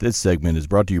This segment is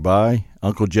brought to you by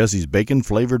Uncle Jesse's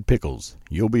Bacon-Flavored Pickles.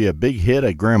 You'll be a big hit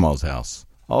at Grandma's house.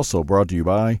 Also brought to you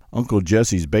by Uncle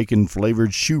Jesse's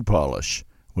Bacon-Flavored Shoe Polish.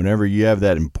 Whenever you have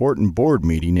that important board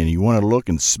meeting and you want to look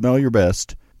and smell your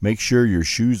best, make sure your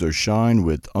shoes are shined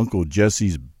with Uncle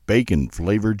Jesse's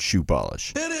Bacon-Flavored Shoe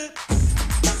Polish. Hit it!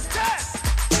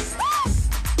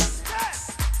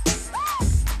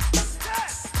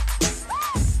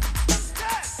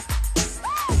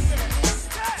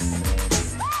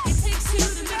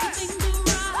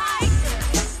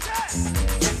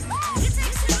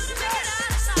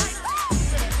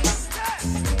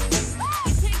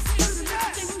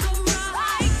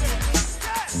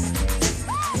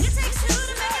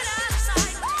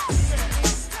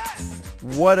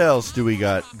 What else do we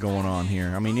got going on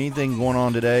here? I mean, anything going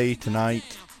on today, tonight,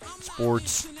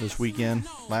 sports, this weekend,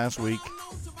 last week,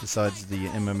 besides the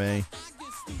MMA?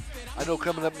 I know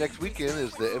coming up next weekend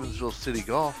is the Evansville City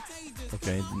Golf.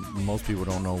 Okay, most people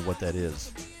don't know what that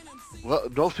is. Well,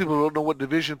 most people don't know what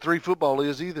Division III football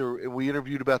is either, and we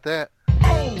interviewed about that.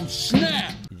 Oh,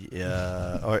 snap!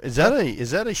 Yeah, or is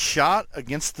that a shot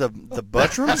against the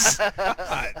Buttrams?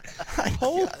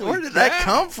 Where did that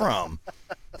come from?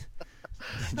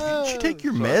 Did you take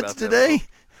your meds today?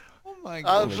 Oh my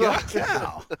God!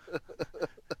 Cow.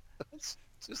 That's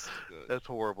just good. That's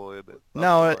horrible, isn't it?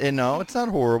 No, it's not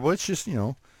horrible. It's just,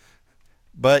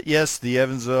 But yes, the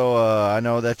Evansville. I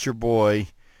know that's your boy.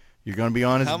 You're going to be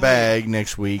on his bag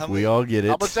next week. We all get it.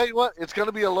 I'm going to tell you what. It's going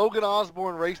to be a Logan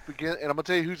Osborne race begin, and I'm going to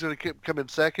tell you who's going to come in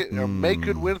second or make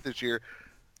good win this year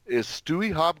is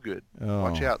Stewie Hobgood.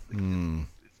 Watch out. It's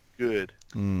good.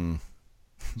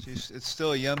 It's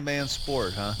still a young man's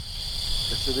sport, huh?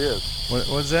 Yes, it is.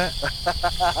 What's that?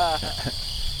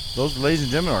 Those, ladies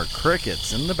and gentlemen, are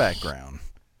crickets in the background.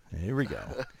 Here we go.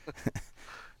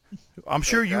 I'm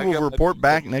sure you will report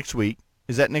back next week.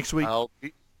 Is that next week?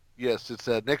 Yes, it's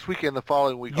next weekend, the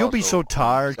following week. You'll be so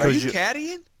tired. Are you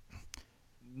caddying?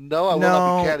 No, I will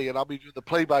not be caddying. I'll be doing the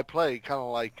play-by-play, kind of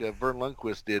like Vern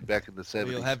Lundquist did back in the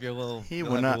 70s. You'll have your little. He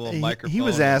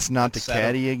was asked not to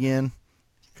caddy again.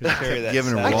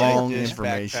 Giving him wrong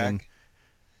information. Backpack.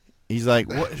 He's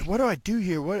like, what do I do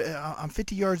here? I'm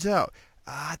 50 yards out.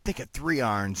 I think of 3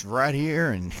 irons right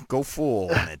here and go full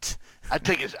on it. I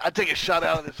take a shot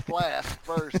out of this flask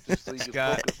first just so you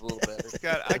can focus a little better.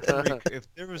 Scott, I can if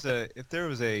there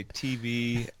was a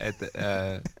TV at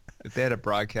the if they had a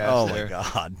broadcast there. Oh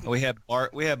my God.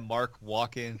 We had Mark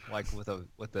walking like with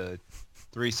a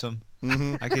threesome.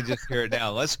 Mm-hmm. I can just hear it now.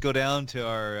 Let's go down to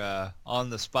our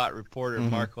on-the-spot reporter,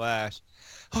 Mark Lash.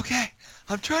 Okay,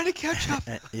 I'm trying to catch up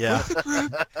with the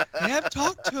group. I have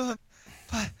talked to them,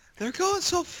 but they're going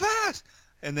so fast.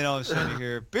 And then all of a sudden you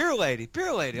hear, beer lady over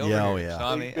here. Yeah. So,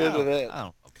 I mean, I don't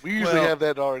know. We usually have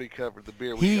that already covered, the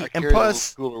beer. And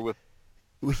plus,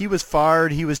 he was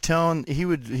fired. He was telling he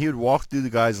would walk through the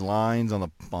guys' lines on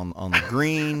the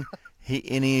green.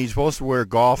 He's supposed to wear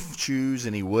golf shoes,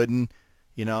 and he wouldn't.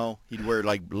 He'd wear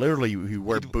he'd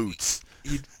wear boots.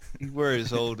 He'd wear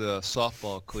his old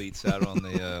softball cleats out on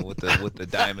the with the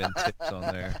diamond tips on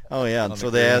there. Oh yeah, and so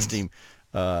they asked him,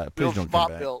 "Please don't come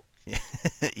back." Belt.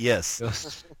 Yes.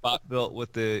 Spot built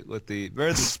with the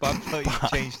remember the spot belt you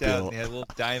changed out and they had little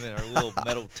diamond or little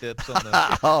metal tips on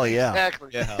the. Oh yeah. Exactly.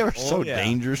 Yeah. They were so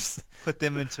dangerous. Put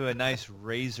them into a nice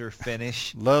razor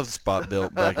finish. Loved spot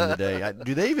built back in the day.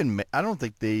 Do they even? I don't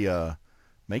think they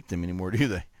make them anymore, do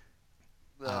they?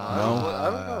 No. I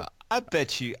don't know. I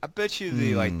bet you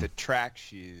the track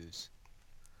shoes.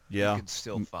 Yeah. You can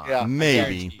still find. Yeah,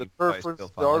 maybe. The turf ones, the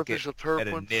artificial turf at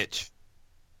a ones. niche.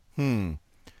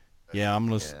 Yeah, I'm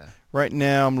listening. Right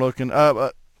now I'm looking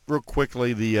real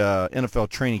quickly. The NFL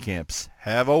training camps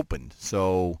have opened,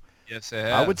 so yes, they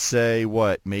have. I would say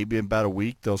maybe about a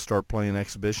week they'll start playing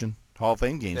exhibition. Hall of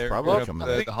Fame games probably coming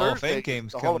up. The Hall of Fame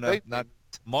games coming up not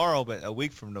tomorrow, but a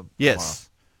week from tomorrow. Yes.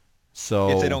 So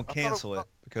if they don't cancel it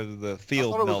because of the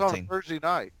field melting. I thought it was on a Thursday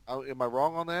night. Am I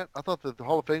wrong on that? I thought that the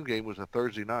Hall of Fame game was a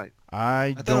Thursday night.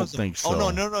 I don't think so.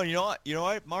 Oh no! You know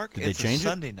what, Mark? Did they change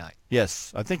Sunday night.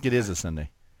 Yes, I think it is a Sunday.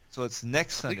 So it's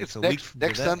next Sunday. It's a week from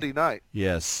next today. Sunday night.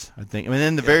 Yes, I think. I mean,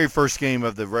 then the very first game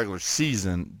of the regular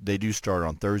season, they do start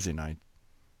on Thursday night.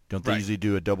 Don't they usually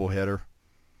do a doubleheader?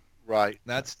 Right.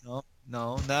 That's no,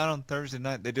 not on Thursday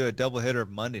night. They do a doubleheader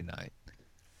Monday night.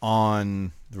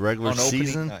 On the regular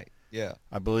season? Night. Yeah.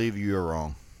 I believe you are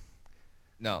wrong.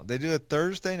 No, they do a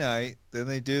Thursday night, then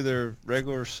they do their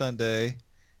regular Sunday,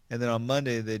 and then on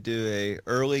Monday they do a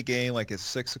early game like at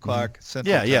 6 o'clock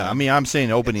Central Time. Yeah. I mean, I'm saying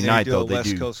opening night though. They do a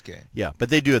West Coast game. Yeah, but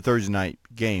they do a Thursday night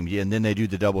game. Yeah, and then they do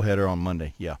the doubleheader on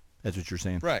Monday. Yeah, that's what you're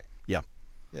saying. Right. Yeah.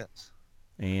 Yes.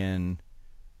 And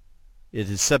It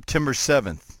is September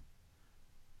 7th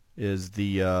is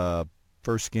the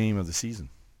first game of the season.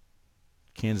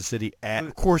 Kansas City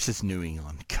of course it's New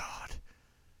England. God.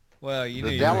 Well,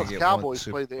 the Dallas Cowboys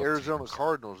play the Arizona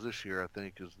Cardinals this year, I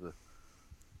think, is the...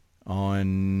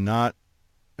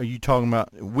 Are you talking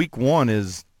about week 1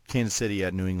 is Kansas City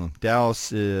at New England. Dallas,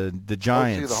 the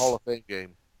Giants. The Hall of Fame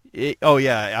game.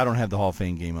 I don't have the Hall of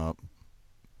Fame game up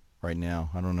right now.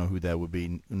 I don't know who that would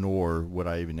be, nor would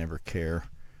I even ever care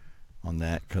on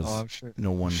that because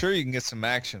I'm sure you can get some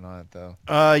action on it, though.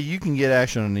 You can get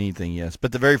action on anything, yes.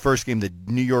 But the very first game, the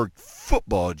New York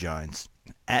Football Giants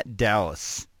at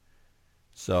Dallas.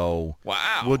 So,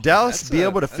 wow. Will Dallas be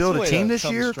able to field a team this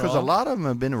year? Because a lot of them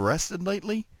have been arrested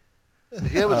lately.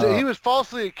 He was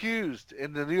falsely accused,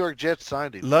 and the New York Jets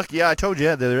signed him. Lucky, I told you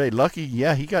that the other day. Lucky,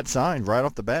 he got signed right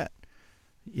off the bat.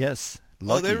 Yes.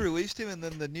 Lucky. Oh, they released him, and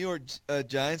then the New York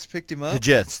Giants picked him up? The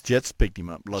Jets picked him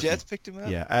up. Lucky. Jets picked him up?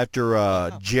 Yeah, after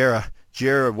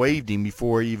Jera waived him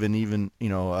before even he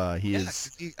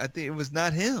is... I think it was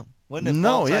not him. Wasn't it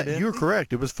no, false yeah, you were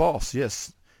correct. It was false,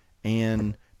 yes.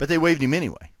 But they waived him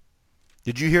anyway.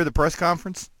 Did you hear the press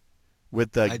conference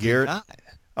with Garrett? Did not.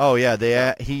 Oh,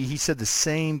 yeah. He said the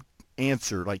same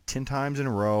answer like 10 times in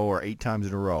a row or 8 times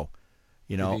in a row.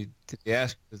 Did he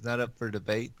ask? Is that up for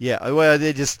debate? Yeah, well,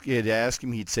 they just asked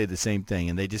him. He'd say the same thing,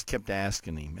 and they just kept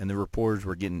asking him. And the reporters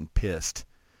were getting pissed,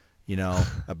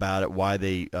 about it, why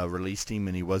they released him,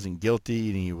 and he wasn't guilty,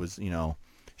 and he was,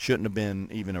 shouldn't have been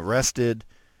even arrested.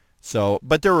 So,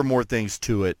 but there were more things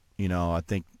to it. I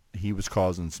think he was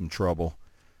causing some trouble,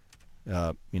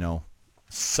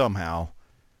 somehow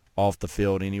off the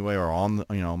field anyway, or on the,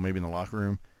 maybe in the locker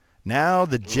room. Now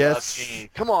the Jets.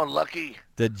 Lucky. Come on, Lucky.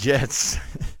 The Jets.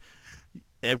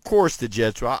 Of course, the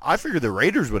Jets. I figured the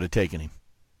Raiders would have taken him.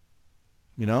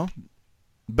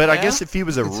 But I guess if he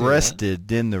was arrested,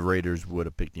 then the Raiders would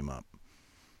have picked him up.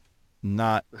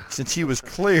 Not since he was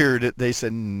cleared. They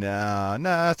said, nah,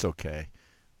 that's okay.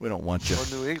 We don't want you. Or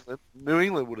New England. New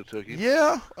England would have took him.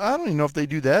 Yeah, I don't even know if they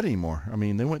do that anymore. I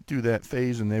mean, they went through that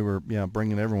phase and they were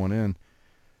bringing everyone in.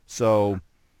 So,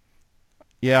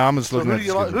 yeah, I'm just looking at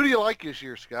who do you like this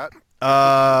year, Scott?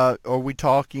 Are we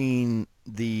talking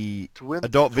the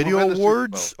Adult Video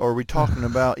Awards, or are we talking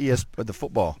about the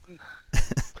football?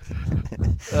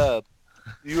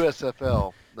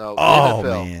 USFL. No,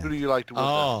 NFL. Man. Who do you like to win?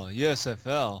 Oh,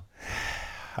 USFL.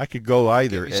 I could go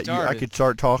either. I could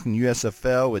start talking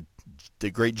USFL with the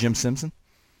great Jim Simpson.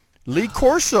 Lee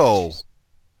Corso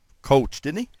coached,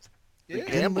 didn't he?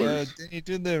 Yeah. Didn't he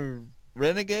do the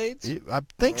Renegades? I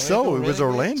think so. It was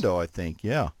Orlando, I think.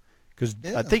 Yeah. Because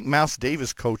I think Mouse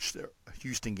Davis coached the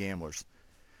Houston Gamblers.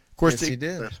 Of course, he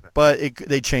did. But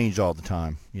they changed all the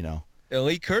time,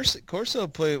 Lee Corso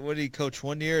played, what did he coach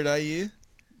 1 year at IU?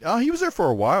 Oh, he was there for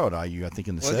a while at IU, I think,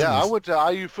 in the 70s. Yeah, I went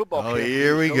to IU football camp. Oh,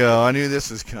 here we go. I knew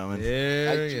this was coming.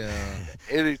 There we go.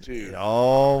 82. It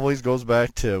always goes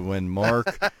back to when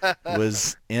Mark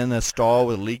was in a stall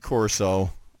with Lee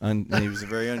Corso, and he was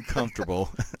very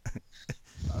uncomfortable.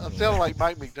 I'm sounding like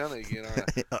Mike McDonough again,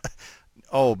 aren't I?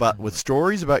 Oh, with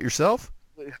stories about yourself?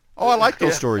 Oh, I like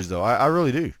those stories, though. I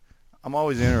really do. I'm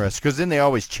always interested because then they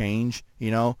always change,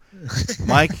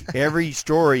 Mike, every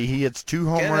story, he hits 2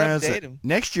 home runs.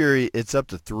 Next year, it's up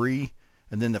to 3.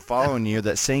 And then the following year,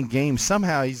 that same game,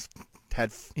 somehow he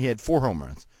had 4 home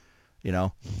runs,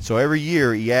 So every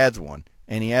year he adds one.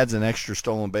 And he adds an extra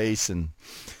stolen base. And,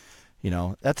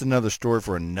 that's another story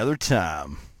for another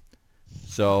time.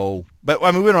 So, but,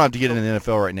 we don't have to get into the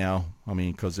NFL right now.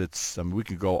 Because we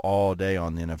could go all day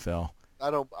on the NFL. I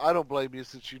don't blame you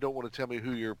since you don't want to tell me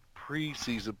who your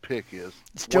preseason pick is.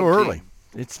 It's still early.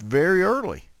 It's very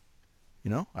early.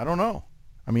 I don't know.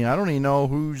 I don't even know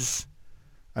who's.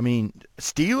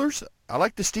 Steelers. I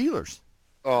like the Steelers.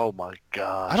 Oh my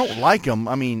gosh. I don't like them.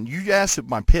 You asked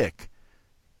my pick.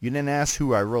 You didn't ask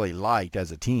who I really liked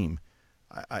as a team.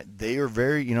 They are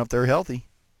very. If they're healthy,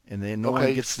 and then no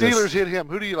one gets Steelers hit him.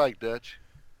 Who do you like, Dutch?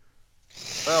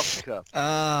 Cup.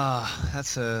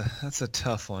 That's a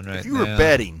tough one right now. If you were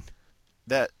betting,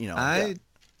 that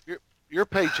Your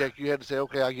paycheck, you had to say,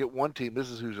 okay, I get one team. This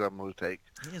is who I'm going to take.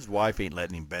 His wife ain't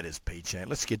letting him bet his paycheck.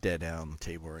 Let's get that down on the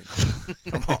table right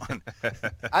now. Come on.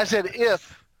 I said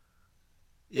if.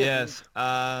 Yes.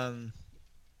 Man,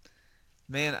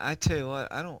 I tell you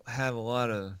what, I don't have a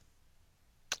lot of.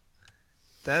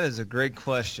 That is a great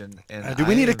question. And do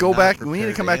we need to go back? Do we need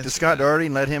to come back to Scott Doherty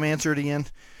and let him answer it again?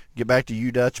 Get back to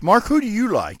you, Dutch. Mark, who do you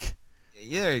like?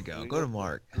 Yeah, there you go. Go to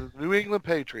Mark. New England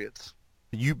Patriots.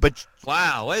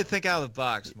 Wow, way to think out of the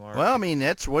box, Mark. Well,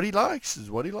 that's what he likes.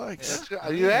 Is what he likes.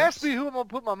 You asked me who I'm going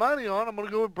to put my money on. I'm going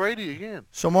to go with Brady again.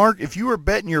 So, Mark, if you were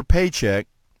betting your paycheck,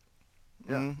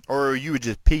 Yeah. Or you would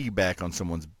just piggyback on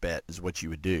someone's bet is what you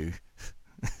would do.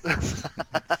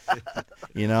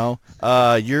 You know?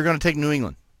 You're going to take New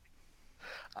England.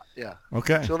 Yeah.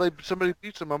 Okay. Until somebody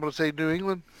beats them, I'm going to say New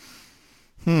England.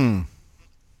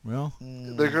 Well,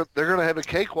 they're going to have a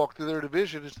cakewalk through their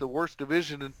division. It's the worst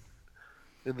division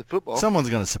in the football. Someone's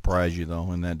going to surprise you,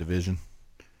 though, in that division.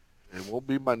 It won't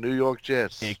be my New York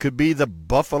Jets. It could be the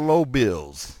Buffalo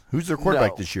Bills. Who's their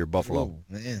quarterback this year, Buffalo? Oh,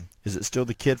 man. Is it still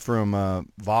the kid from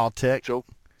Voltech? Joe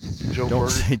Don't Ferguson.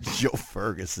 say Joe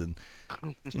Ferguson.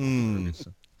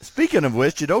 Speaking of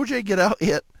which, did OJ get out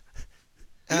yet?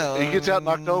 He gets out in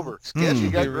October. Schedule He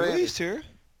got be released here.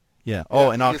 Yeah.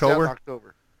 Oh, in he gets out October? in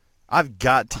October. I've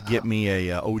got to get me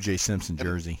a OJ Simpson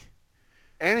jersey.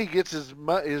 And he gets his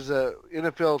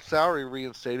NFL salary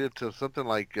reinstated to something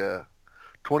like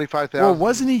 $25,000. Well,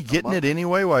 wasn't he getting it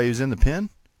anyway while he was in the pen?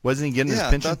 Wasn't he getting his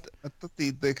pension? I thought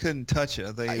they couldn't touch it.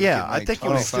 I think it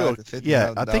was still.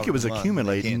 Yeah, I think it was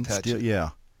accumulating still. Yeah,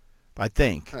 I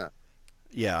think. Huh.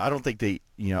 Yeah, I don't think they.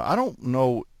 I don't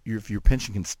know if your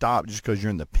pension can stop just because you're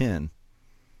in the pen.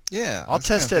 Yeah, I'll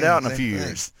test it out in a few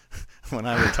years when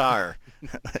I retire.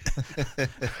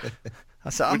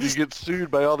 You get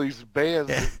sued by all these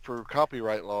bands for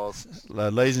copyright laws.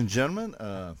 Ladies and gentlemen,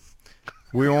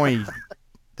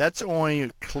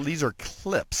 these are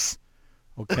clips,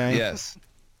 okay? Yes.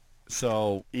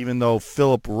 So even though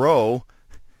Philip Rowe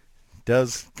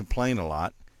does complain a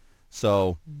lot,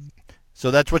 so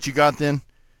that's what you got then?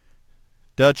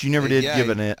 Dutch, you never did give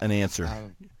an answer.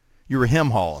 You were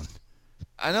him-hauling.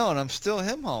 I know, and I'm still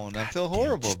him-hauling. I feel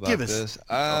horrible about this.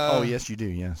 Oh, yes, you do.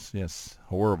 Yes.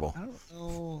 Horrible. I don't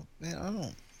know.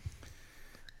 Man,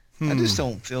 I just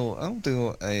don't feel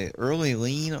a early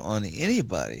lean on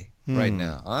anybody right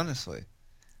now, honestly.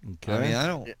 Okay. I mean, I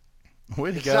don't.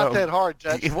 It's not that hard,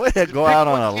 Judge. Way to go out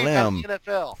on a limb.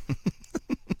 NFL.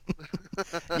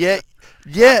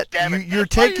 You're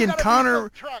taking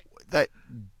that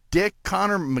Dick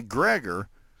Conor McGregor,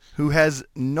 who has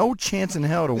no chance in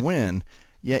hell to win.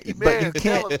 Yeah, but you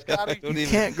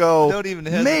can't go. Don't even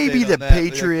hesitate maybe on the that.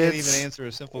 Patriots, can't even answer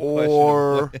a simple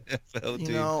or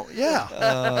question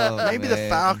maybe the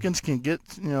Falcons can get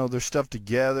their stuff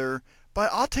together.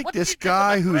 But I'll take this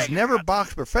guy who's never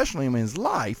boxed professionally in his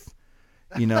life,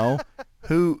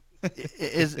 who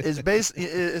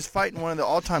is fighting one of the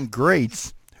all-time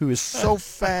greats, who is so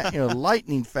fast,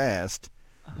 lightning fast.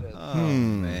 Oh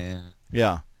man.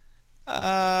 Yeah.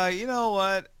 You know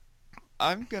what?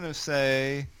 I'm going to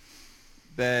say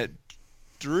that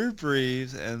Drew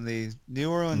Brees and the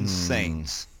New Orleans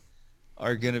Saints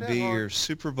are going to be your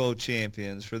Super Bowl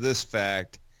champions for this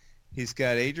fact. He's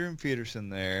got Adrian Peterson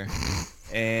there,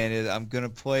 and I'm going to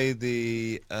play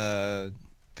the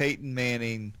Peyton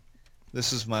Manning,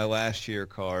 this is my last year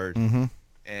card,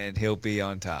 and he'll be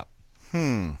on top.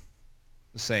 The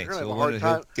Saints.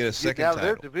 He'll get a second out of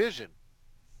title. their division.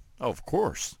 Oh, of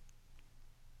course.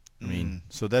 I mean,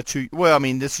 so that's who. Well, I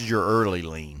mean, this is your early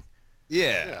lean.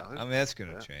 Yeah. I mean, that's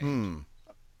going to change.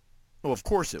 Well, of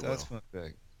course it will. That's my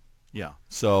pick. Yeah.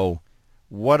 So,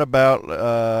 what about?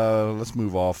 Let's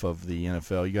move off of the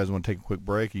NFL. You guys want to take a quick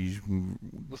break? A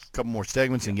couple more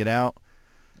segments and get out.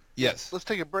 Yes. Let's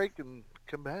take a break and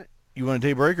come back. You want to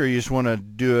take a break, or you just want to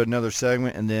do another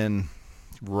segment and then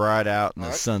ride out in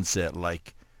the sunset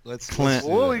like Clint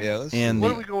and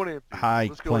what are we going into? High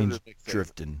Plains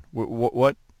drifting?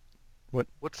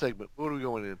 What segment? What are we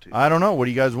going into? I don't know. What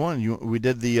do you guys want? We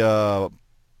did the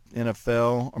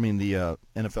NFL. I mean the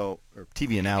NFL or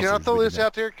TV announcers. Can I throw this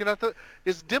out there?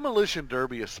 Is Demolition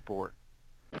Derby a sport?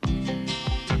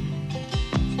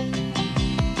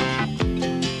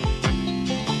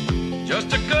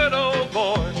 Just a good old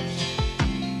boy,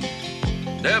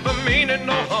 never meaning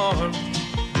no harm.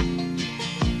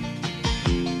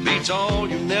 Beats all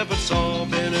you never saw,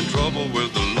 been in trouble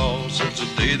with the law since the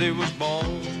day they was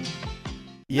born.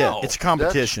 Yeah, it's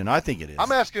competition. I think it is.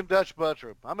 I'm asking Dutch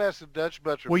Buttram.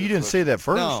 Well, you didn't say that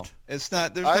first. No, it's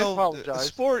not. There's I no apologize.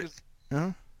 sport.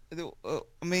 Huh?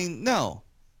 I mean, no.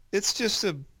 It's just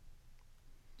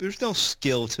there's no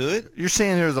skill to it. You're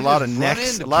saying there's a lot of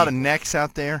necks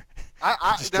out there.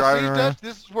 Just driving around. Dutch,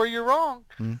 this is where you're wrong.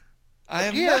 I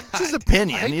am not. It's his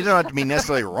opinion. You don't have to be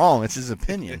necessarily wrong. It's his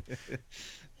opinion.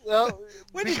 Well,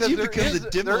 when did you become the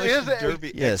Demolition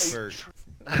Derby expert?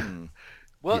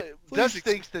 Well, Dutch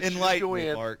thinks that you go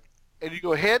in Mark. and you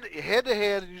go head to head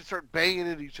and you start banging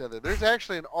at each other. There's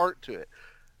actually an art to it.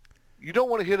 You don't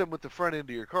want to hit them with the front end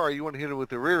of your car. You want to hit them with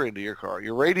the rear end of your car.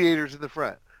 Your radiator's in the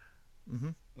front.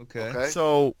 Okay.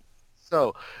 So,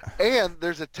 and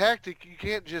there's a tactic. You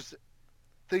can't just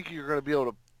think you're going to be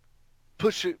able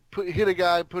to hit a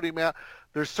guy and put him out.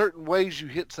 there's certain ways you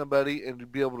hit somebody and to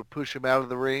be able to push them out of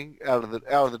the ring, out of the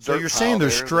dirt. So you're saying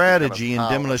there's there, strategy in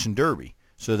Demolition Derby,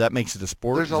 so that makes it a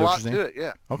sport? There's a lot to it,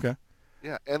 yeah. Okay.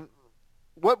 Yeah, and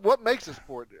what makes a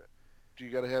sport? Do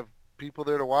you got to have people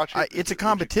there to watch it? It's a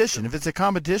competition. If it's a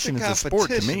competition, it's a sport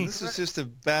to me. This is just a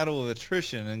battle of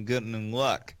attrition and good and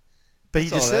luck. But he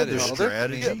just said there's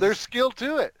strategy. There's skill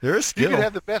to it. There is skill. You can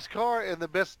have the best car and the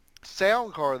best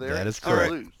sound car there. That is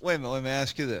correct. Wait a minute. Let me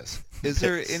ask you this: is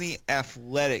there any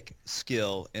athletic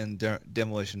skill in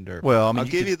Demolition Derby? Well, I mean, I'll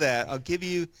give you that. I'll give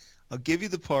you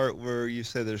the part where you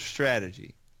say there's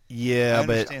strategy. Yeah,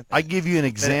 but I give you an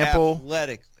example.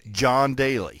 Athletically, John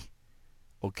Daly.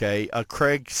 Okay,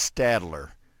 Craig Stadler.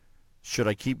 Should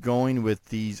I keep going with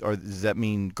these, or does that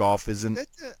mean golf isn't?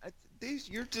 These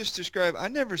you're just describing. I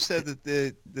never said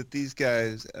that these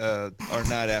guys are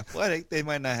not athletic. They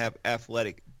might not have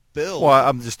athletic build. Well,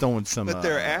 I'm just throwing some but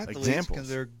they're athletes examples. Because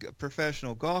they're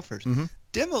professional golfers. Mm-hmm.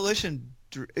 Demolition,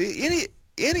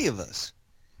 any of us,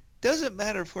 doesn't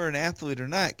matter if we're an athlete or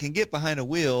not, can get behind a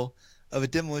wheel of a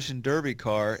Demolition Derby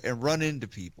car and run into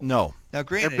people. No. Now,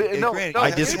 granted,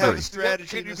 I disagree. You have a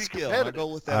strategy and a skill. I'll go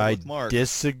with that with Mark. I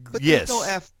disagree. But yes. there's no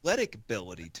athletic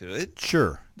ability to it.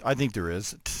 Sure. I think there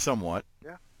is, somewhat.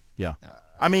 Yeah. Yeah.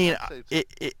 I mean,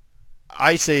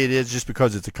 I say it is just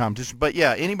because it's a competition. But,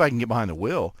 yeah, anybody can get behind the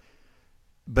wheel.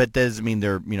 But that doesn't mean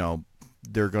they're going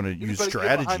to use strategy.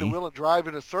 Get behind the wheel and drive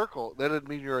in a circle. That doesn't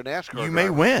mean you're a NASCAR driver. You may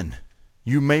win.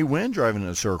 You may win driving in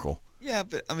a circle. Yeah,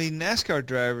 but, I mean, NASCAR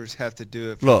drivers have to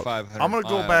do it for Look, 500 I'm going to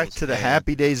go back to the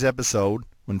Happy Days episode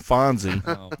when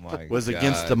Fonzie was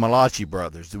against the Malachi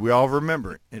Brothers. Do we all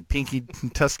remember it? And Pinky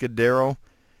Tuscadero.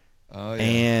 Oh, yeah.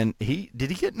 And did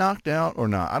he get knocked out or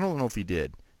not? I don't know if he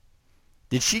did.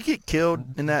 Did she get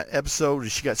killed in that episode? Or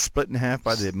she got split in half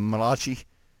by the Malachi?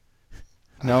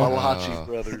 No? Malachi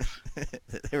Brothers.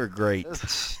 They were great.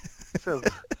 Sounds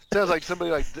like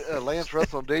somebody like Lance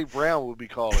Russell and Dave Brown would be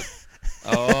calling.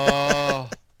 Oh.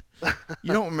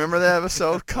 You don't remember that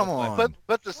episode? Come on.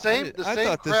 But the same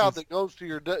crowd that goes to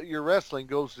your wrestling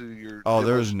goes to your. Oh,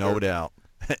 there's no doubt.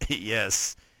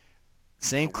 Yes.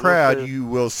 Same crowd you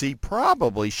will see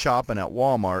probably shopping at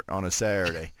Walmart on a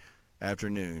Saturday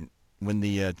afternoon when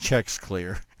the checks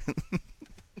clear.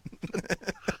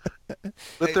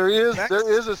 But there is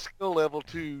a skill level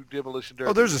to Demolition Derby.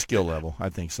 Oh, there's a skill level. I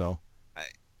think so.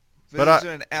 But is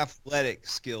there an athletic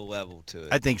skill level to it?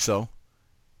 I think so.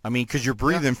 I mean, because you're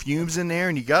breathing fumes in there,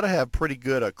 and you got to have pretty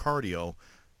good cardio,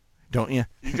 don't you?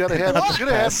 You got to have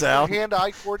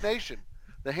hand-eye coordination.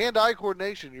 The hand-eye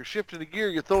coordination. You're shifting the gear.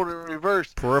 You're throwing it in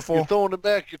reverse. Peripheral. You're throwing it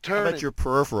back. You're turning. How about your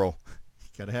peripheral? You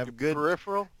got to have good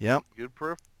peripheral. Yep. Good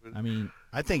peripheral. I mean,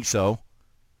 I think so.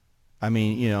 I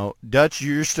mean, Dutch,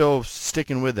 you're still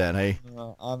sticking with that, hey?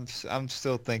 I'm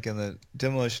still thinking that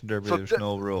Demolition Derby, there's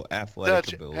no real athletic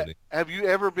Dutch, ability. Have you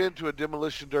ever been to a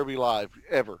Demolition Derby live?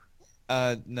 Ever?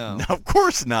 No. No, of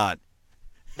course not.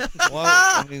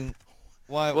 I mean,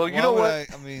 why? Well, you why know would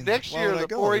what? I mean, next year the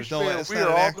 4-H fair, it's we not are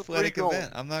an all athletic going.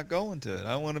 event. I'm not going to it.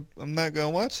 I'm not going to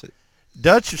watch it.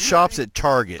 Dutch shops at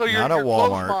Target, so not at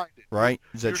Walmart, right?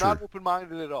 Is that you're true? Not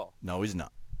open-minded at all. No, he's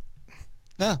not.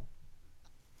 No.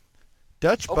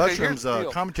 Dutch Buttrum's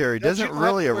commentary doesn't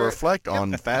really reflect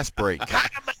on Fast Break.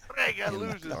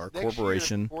 Our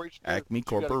corporation, Acme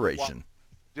Corporation.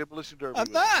 Demolition Derby.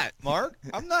 I'm not, Mark.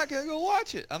 I'm not gonna go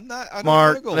watch it. I'm not. I don't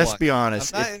Mark, wanna go let's watch be it.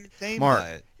 honest. I'm not entertained Mark,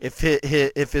 by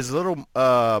it. if his little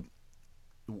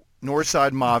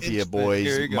Northside Mafia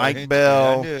boys, Mike Henchman.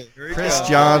 Bell, Chris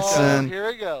Johnson,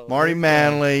 Marty Here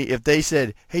Manley, if they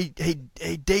said, hey,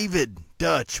 David,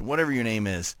 Dutch, whatever your name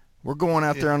is, we're going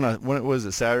out there on when was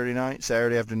it, Saturday night,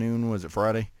 Saturday afternoon, was it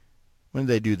Friday? When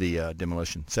did they do the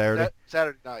demolition? Saturday?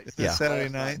 Saturday night. It's Saturday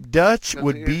night. Dutch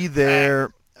would be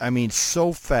there, I mean,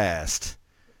 so fast.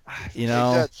 You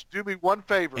know, hey, Dutch, do me one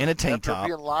favor. In a tank after top.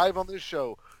 Being live on this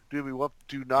show, do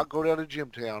not go down to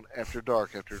Jimtown after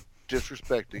dark after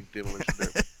disrespecting Demolition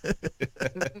Derby.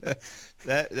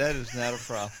 that is not a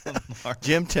problem, Mark.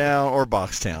 Jimtown or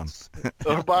Boxtown.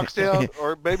 Or Boxtown,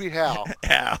 or maybe Hal.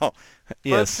 Hal.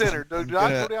 Yes. Mud Center. Do not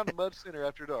go down to Mud Center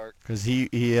after dark. Because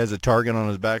he has a target on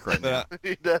his back right now.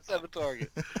 He does have a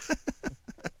target.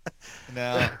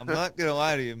 Now, I'm not going to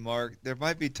lie to you, Mark. There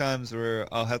might be times where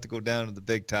I'll have to go down to the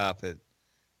Big Top at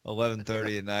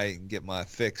 11:30 at night and get my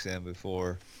fix in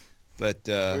before. But,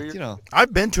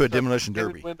 I've been to a Demolition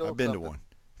Derby. I've been to one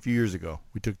a few years ago.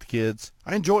 We took the kids.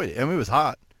 I enjoyed it. I mean, it was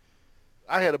hot.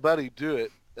 I had a buddy do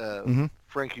it,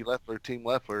 Frankie Leffler, Team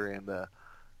Leffler, and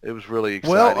it was really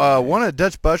exciting. Well, one of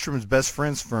Dutch Buttrum's best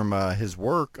friends from his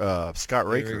work, Scott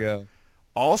Raker, Here we go.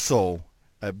 also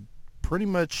a pretty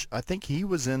much. I think he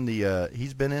was in the.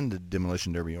 He's been in the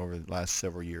Demolition Derby over the last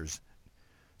several years.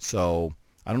 So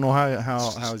I don't know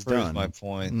how he's done. My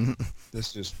point.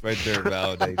 This just right there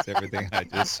validates everything I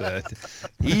just said.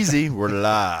 Easy, we're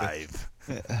live.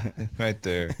 Right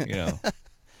there, We're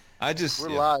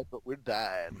live, but we're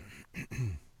dying.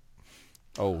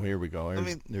 Oh, here we go.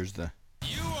 There's the.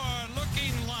 You are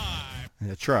looking live.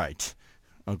 That's right,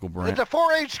 Uncle Brent. It's the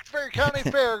 4-H County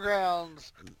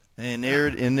Fairgrounds. And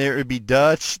there would be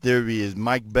Dutch. There'd be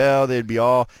Mike Bell. They'd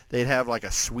have like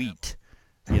a suite.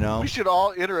 We should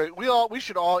all enter it. We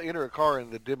should all enter a car in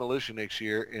the demolition next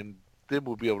year, and then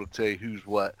we'll be able to tell you who's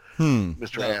what,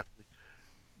 Mr. Athlete.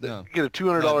 No. Get a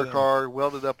 $200 car,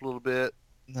 weld it up a little bit.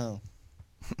 No.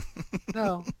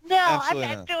 No, I'm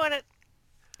not doing it.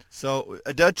 So,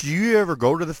 Dutch, do you ever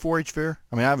go to the 4-H fair?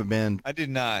 I mean, I haven't been. I did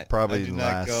not. Probably I did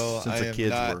last not go. since I the am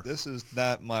kids not, were. This is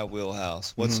not my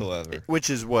wheelhouse whatsoever. Which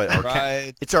is what?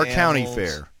 It's our county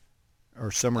fair,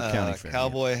 or summer county fair.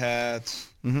 Cowboy hats.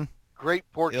 Mm-hmm. Great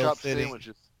pork chop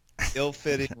sandwiches.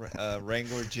 Ill-fitting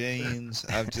Wrangler jeans.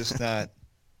 I'm just not.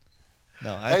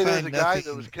 No, Hey, I there's a find guy nothing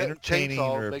that was entertaining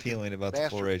chainsaw or making appealing about the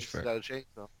 4-H fair. out of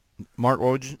chainsaw. Mark,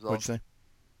 what'd you say?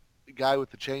 The guy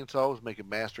with the chainsaw was making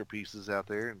masterpieces out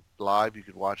there, and live you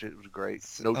could watch it. It was great.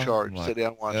 No charge. Sit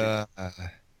down and watch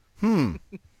it.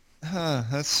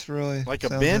 That's really like a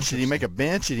bench. Did he make a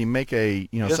bench? Did he make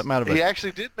something out of it? He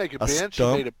actually did make a bench.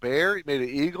 Stump? He made a bear. He made an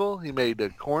eagle. He made a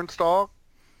cornstalk.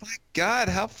 My God,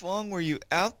 how long were you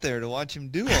out there to watch him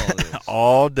do all this?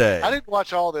 All day. I didn't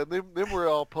watch all of them. Them were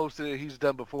all posted. He's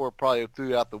done before, probably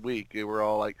throughout the week. They were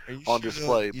all like on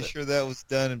display. You sure that was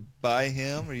done by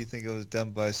him, or do you think it was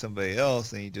done by somebody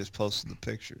else and he just posted the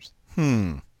pictures? I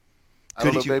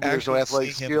don't know. Maybe there's no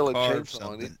athletic skill in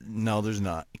chainsaw. No, there's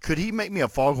not. Could he make me a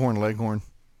foghorn leghorn?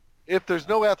 If there's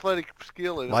no athletic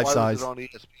skill in it, Life why size. was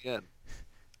it on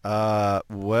ESPN?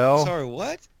 Well. Sorry,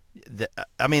 what?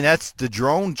 That's the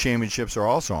drone championships are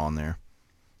also on there.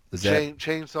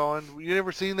 Chainsawing. You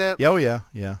never seen that? Oh yeah.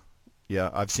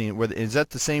 I've seen it. Is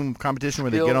that the same competition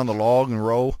where they get on the log and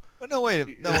roll? Well, no, wait a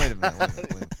minute.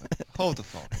 Hold the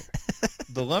phone.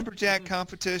 The lumberjack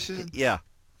competition. Yeah.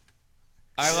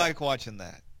 I like watching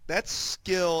that. That's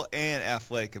skill and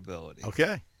athletic ability.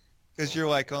 Okay. Because you're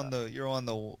on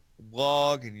the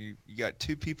log and you got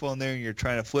two people in there and you're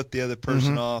trying to flip the other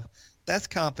person off. That's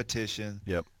competition.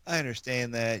 Yep. I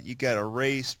understand that. You got a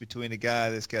race between a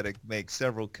guy that's got to make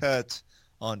several cuts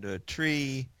onto a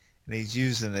tree, and he's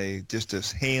using just a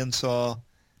handsaw.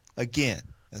 Again,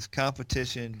 that's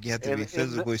competition. You have to be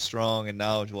physically strong and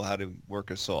knowledgeable how to work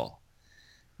a saw.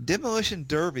 Demolition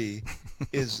Derby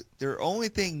is their only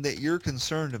thing that you're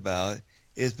concerned about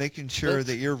is making sure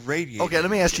that you're radiating. Okay,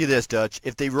 let me ask you this, Dutch.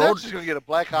 If they That's just gonna get a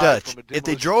black eye Dutch, from a if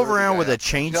they Demolition drove Derby around guy. with a I'm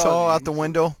telling chainsaw you, out the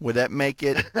window, would that make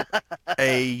it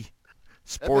a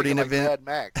sporting that'd make it event? like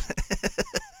Mad Max.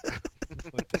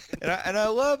 and I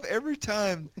love every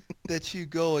time that you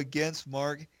go against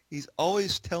Mark, he's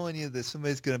always telling you that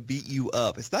somebody's going to beat you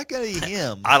up. It's not going to be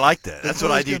him. I like that. That's It's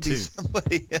what I always do gonna be too.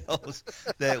 Somebody else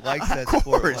that likes that Of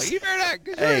sport. course. Like, you better not,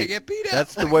 'cause you're Hey, gonna get beat up.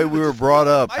 that's the way we were brought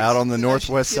up My out on the son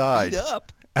northwest should get side. beat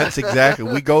up. That's exactly.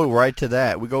 We go right to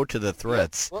that. We go to the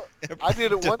threats. Well, I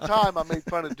did it one time. I made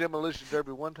fun of Demolition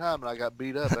Derby one time, and I got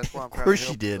beat up. That's why I'm trying to help. Of course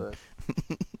you did.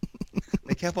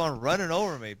 They kept on running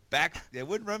over me. They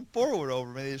wouldn't run forward over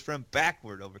me. They just run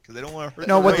backward over because they don't want to hurt.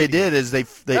 No, the what they radio. did is they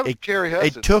Kerry they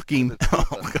Hudson. took him.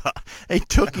 Oh God! They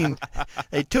took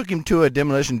him to a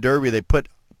demolition derby. They put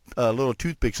little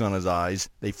toothpicks on his eyes.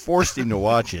 They forced him to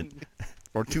watch it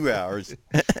for 2 hours.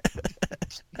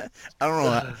 I don't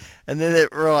know. And then they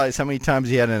realized how many times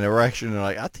he had an erection. And they're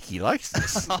like, I think he likes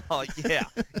this. Oh yeah.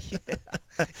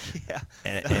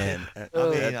 And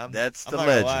that's I'm the not legend.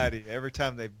 gonna lie to you. Every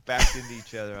time they backed into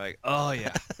each other, like, oh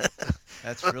yeah,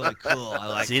 that's really cool. I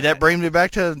like. See, that brings me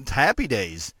back to happy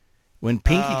days when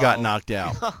Pinky got knocked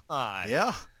out. God.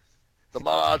 Yeah. The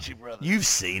Malachi Brothers. You've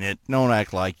seen it. Don't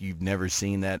act like you've never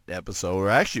seen that episode. Or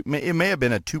actually, it may have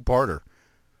been a two-parter.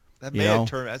 That may have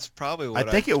turned. That's probably what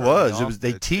I think it turned was. me It off was.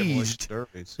 They the Demolition teased.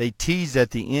 Derbies. They teased at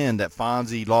the end that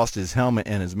Fonzie lost his helmet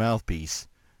and his mouthpiece,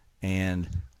 and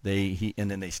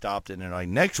then they stopped it and they're like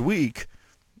next week,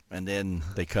 and then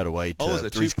they cut away to was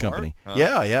it Three's two-part? Company. Huh.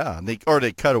 Yeah. They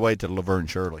cut away to Laverne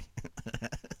Shirley.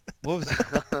 What was it?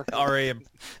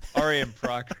 RA in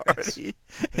progress.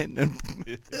 And then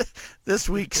this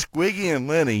week, Squiggy and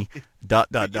Lenny. You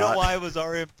know why it was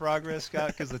RA in progress, Scott?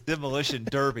 Because the Demolition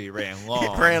Derby ran long.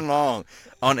 It ran long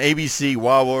on ABC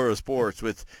Wild Warrior Sports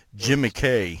with Jim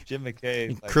McKay, Jim McKay,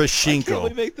 and like, Chris why can't Schinkel.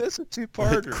 we make this a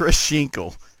two-parter? Chris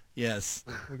Schinkel. Yes.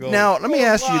 We go, Now let me "Oh,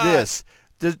 ask you why?" this: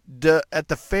 at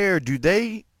the fair, do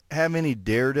they have any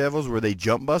daredevils where they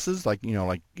jump buses like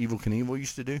like Evel Knievel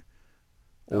used to do?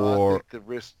 No, I think the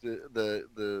risk,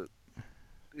 the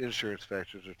insurance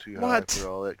factors are too high for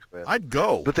all that crap. I'd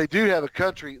go. But they do have a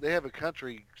country. They have a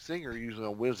country singer usually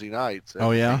on Wednesday nights.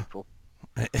 Oh yeah. Painful.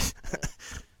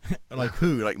 Like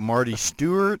who? Like Marty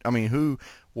Stewart? I mean, who?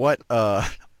 What?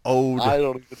 Old. I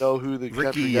don't even know who the Ricky,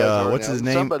 country guys are what's now. his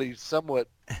name? Somebody somewhat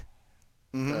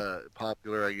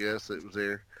popular, I guess. That was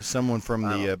there. Someone from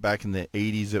the back in the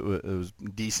 '80s. It was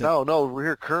decent. No, we're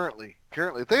here currently.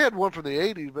 If they had one from the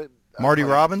 '80s, but Marty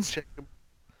Robbins.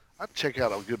 I'd check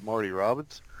out a good Marty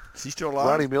Robbins. Is he still alive?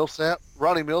 Ronnie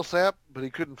Millsap, but he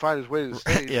couldn't find his way to the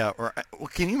stage. Yeah. Well,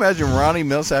 can you imagine Ronnie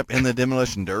Millsap in the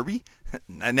Demolition Derby?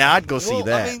 Now I'd go see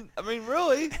that. I mean,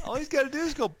 really, all he's got to do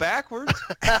is go backwards.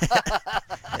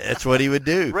 That's what he would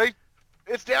do.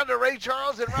 It's down to Ray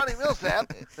Charles and Ronnie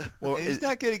Millsap. Well, he's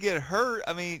not going to get hurt.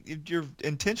 I mean, you're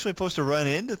intentionally supposed to run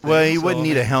into things. Well, he wouldn't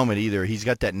need a helmet either. He's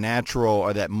got that natural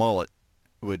or that mullet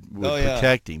would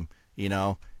protect him,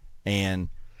 and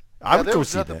I would go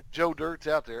see that. Joe Dirt's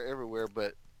out there everywhere,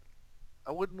 but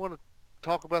I wouldn't want to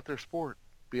talk about their sport,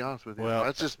 to be honest with you. Well,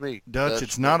 that's just me. Dutch,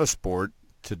 it's not a sport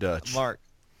to Dutch. Mark,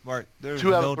 there's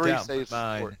 2 out no of 3 doubt say in it's my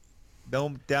mind. sport.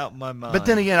 No doubt in my mind. But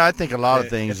then again, I think a lot of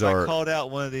things I called out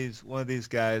one of these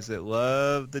guys that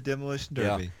love the Demolition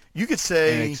Derby. Yeah. You could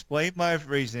say and explain my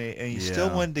reasoning, and he still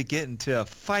wanted to get into a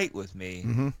fight with me.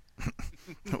 Mm-hmm.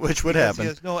 Which would happen. He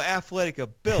has no athletic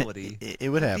ability. It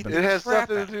would happen. It has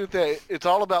something to do with that. It's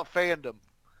all about fandom.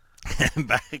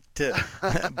 Back to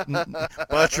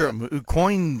Buttram, who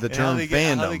coined the term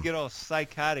fandom. How they get all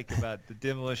psychotic about the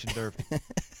Demolition Derby.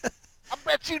 I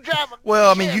bet you drive a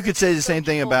Well, I mean, you could say the same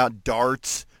thing about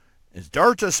darts. Is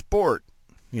darts a sport?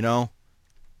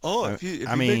 Oh, if you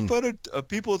make fun of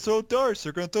people that throw darts,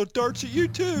 they're going to throw darts at you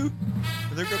too.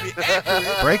 And they're going to be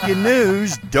accurate. Breaking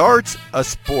news, darts a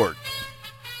sport.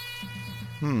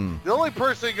 The only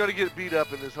person going to get beat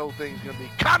up in this whole thing is going to be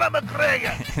Conor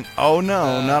McGregor. Oh,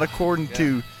 no, not according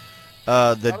to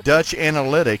the Dutch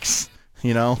analytics,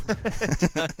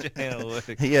 Dutch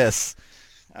analytics. Yes.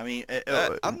 I mean,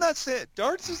 I'm not saying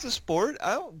darts is a sport.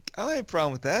 I don't have a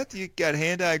problem with that. You got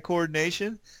hand-eye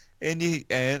coordination,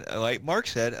 and like Mark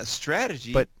said, a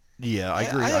strategy. But yeah, I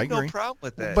agree. I have no problem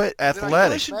with that. But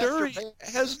athletics. Demolition Derby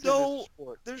has no.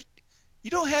 You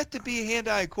don't have to be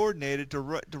hand-eye coordinated to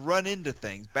run into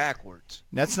things backwards.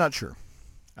 That's not true.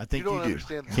 I think you do.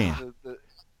 Understand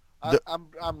I'm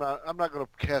not going to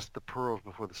cast the pearls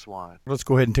before the swine. Let's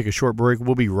go ahead and take a short break.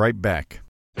 We'll be right back.